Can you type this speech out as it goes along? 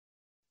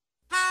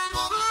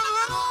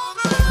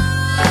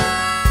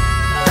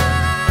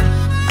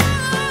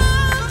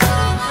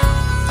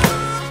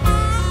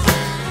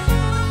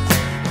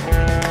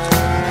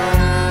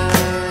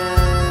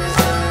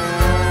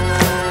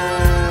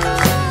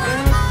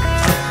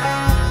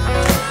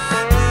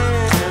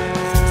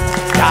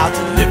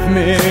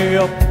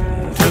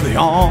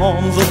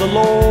arms of the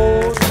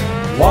Lord.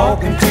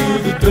 Walking to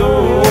the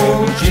door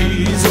with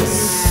Jesus.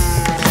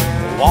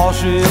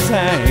 Wash his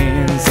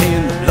hands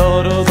in the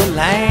blood of the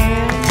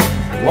Lamb.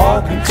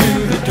 Walking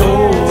to the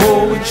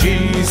door with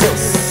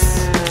Jesus.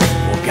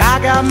 Well,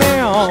 God got me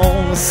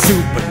on a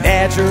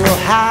supernatural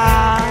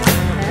high.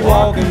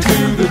 Walking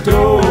to the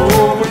door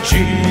with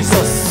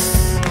Jesus.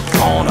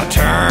 Gonna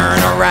turn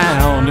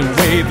around and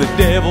wave the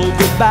devil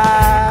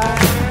goodbye.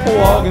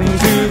 Walking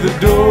to the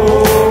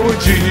door with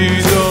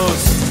Jesus.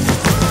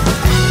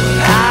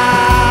 Well,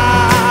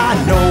 I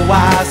know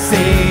I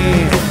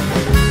sin,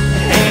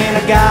 and I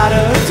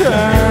gotta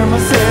turn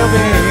myself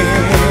in.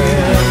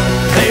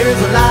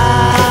 There's a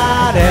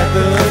light at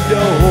the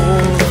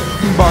door,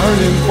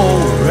 burning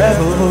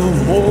forevermore.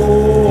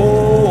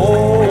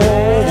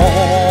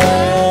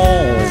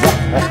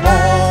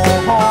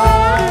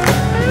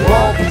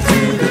 Walking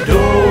to the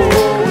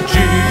door with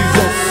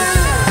Jesus.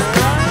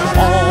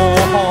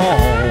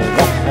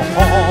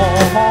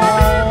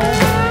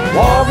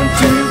 Walking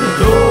to the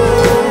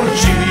door with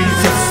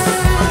Jesus.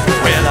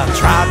 Well, I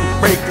tried to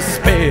break the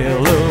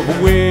spell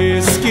of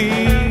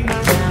whiskey.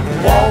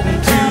 Walking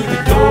to the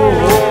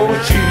door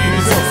with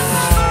Jesus.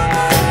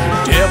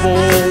 Devil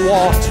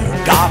water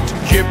got to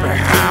get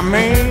behind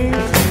me.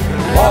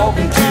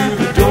 Walking to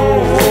the door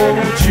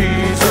with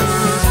Jesus.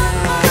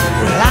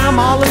 Well, I'm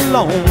all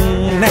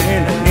alone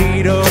and I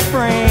need a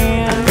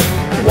friend.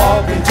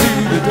 Walking to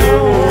the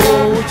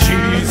door with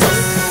Jesus.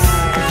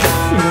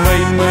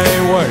 Made me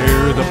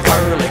where the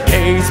pearly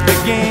gates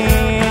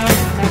begin.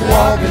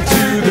 Walking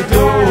to the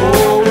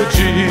door with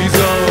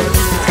Jesus.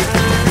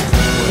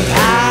 Well,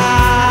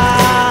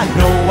 I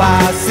know I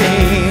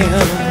sin,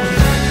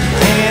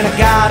 and I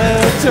gotta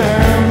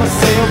turn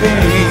myself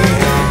in.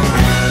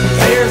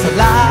 There's a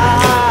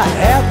light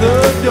at the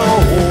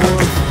door,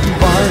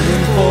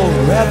 burning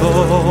forevermore.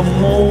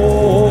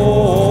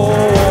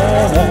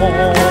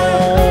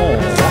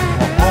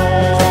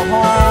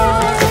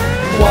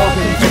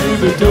 Walking through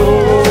the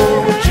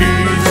door with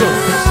Jesus.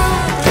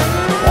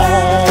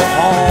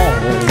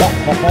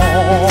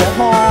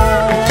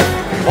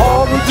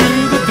 Walking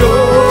through the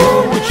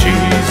door with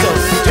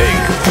Jesus.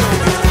 Take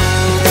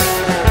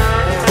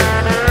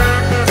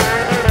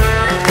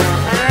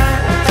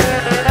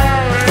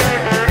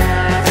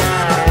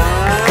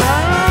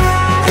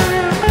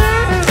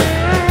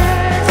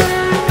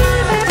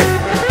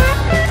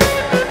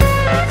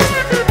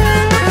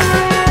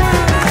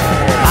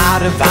my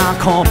divine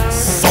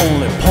compass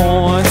only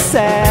points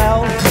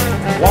south.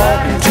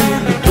 Walking to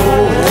the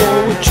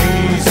door with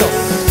Jesus.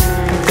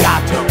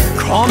 Got to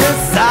come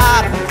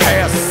inside and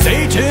cast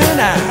Satan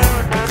out.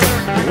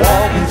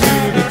 Walking to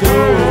the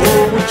door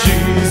with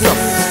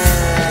Jesus.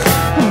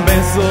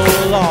 Been so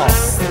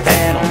lost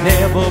that I'll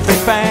never be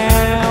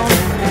found.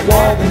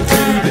 Walking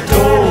to the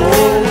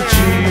door with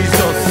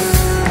Jesus.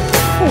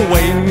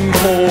 Waiting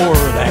for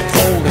that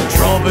golden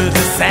trumpet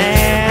to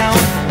sound.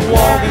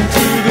 Walking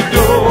to the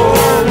door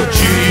with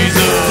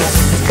Jesus.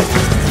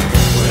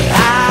 Well,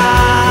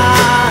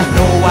 I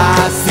know I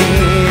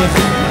sin,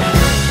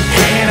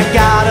 and I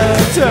gotta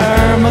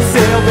turn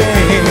myself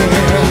in.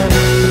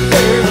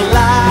 There's a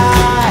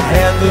light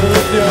at the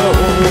door,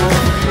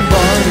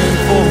 burning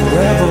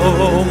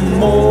forevermore.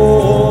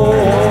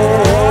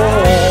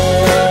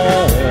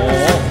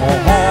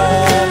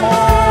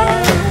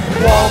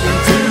 Walking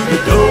to the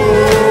door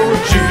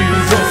with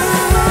Jesus.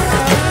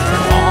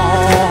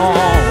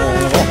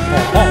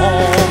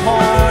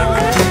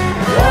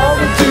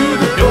 Walking to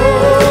the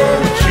door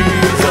with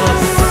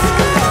Jesus.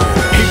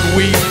 Big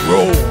wheat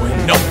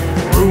growing up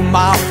through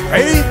my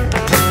faith.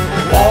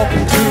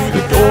 Walking to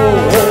the door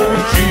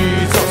with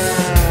Jesus.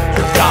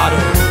 You gotta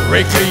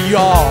break the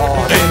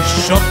yard and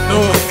shut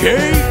the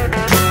gate.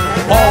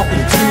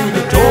 Walking to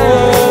the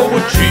door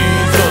with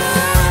Jesus.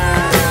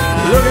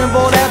 Looking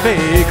for that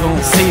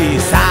vacancy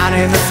sign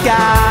in the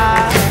sky.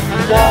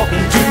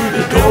 Walking to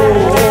the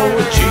door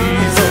with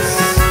Jesus.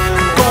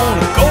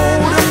 Gonna go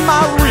to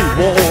my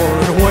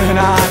reward when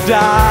I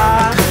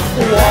die.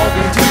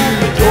 Walking to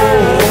the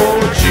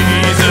door with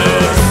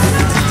Jesus.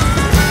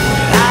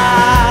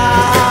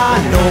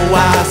 I know I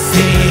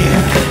sin,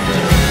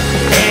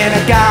 and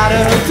I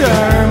gotta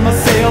turn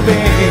myself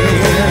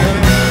in.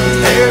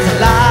 There's a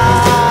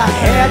light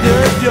at the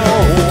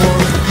door,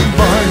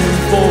 burning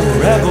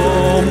forevermore.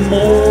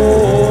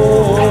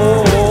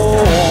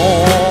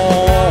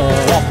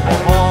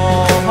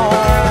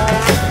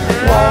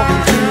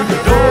 Walking to the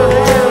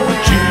door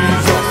with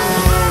Jesus.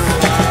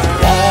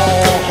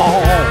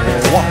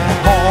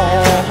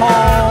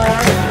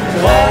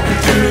 Walking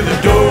to the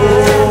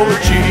door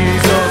with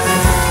Jesus.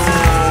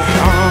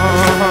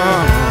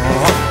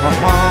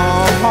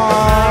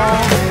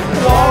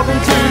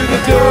 Walking to the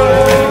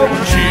door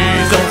with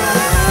Jesus.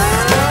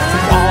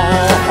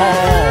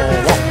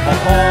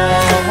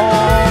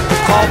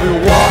 I'll be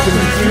walking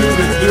through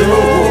the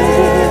door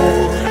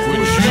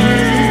with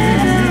Jesus.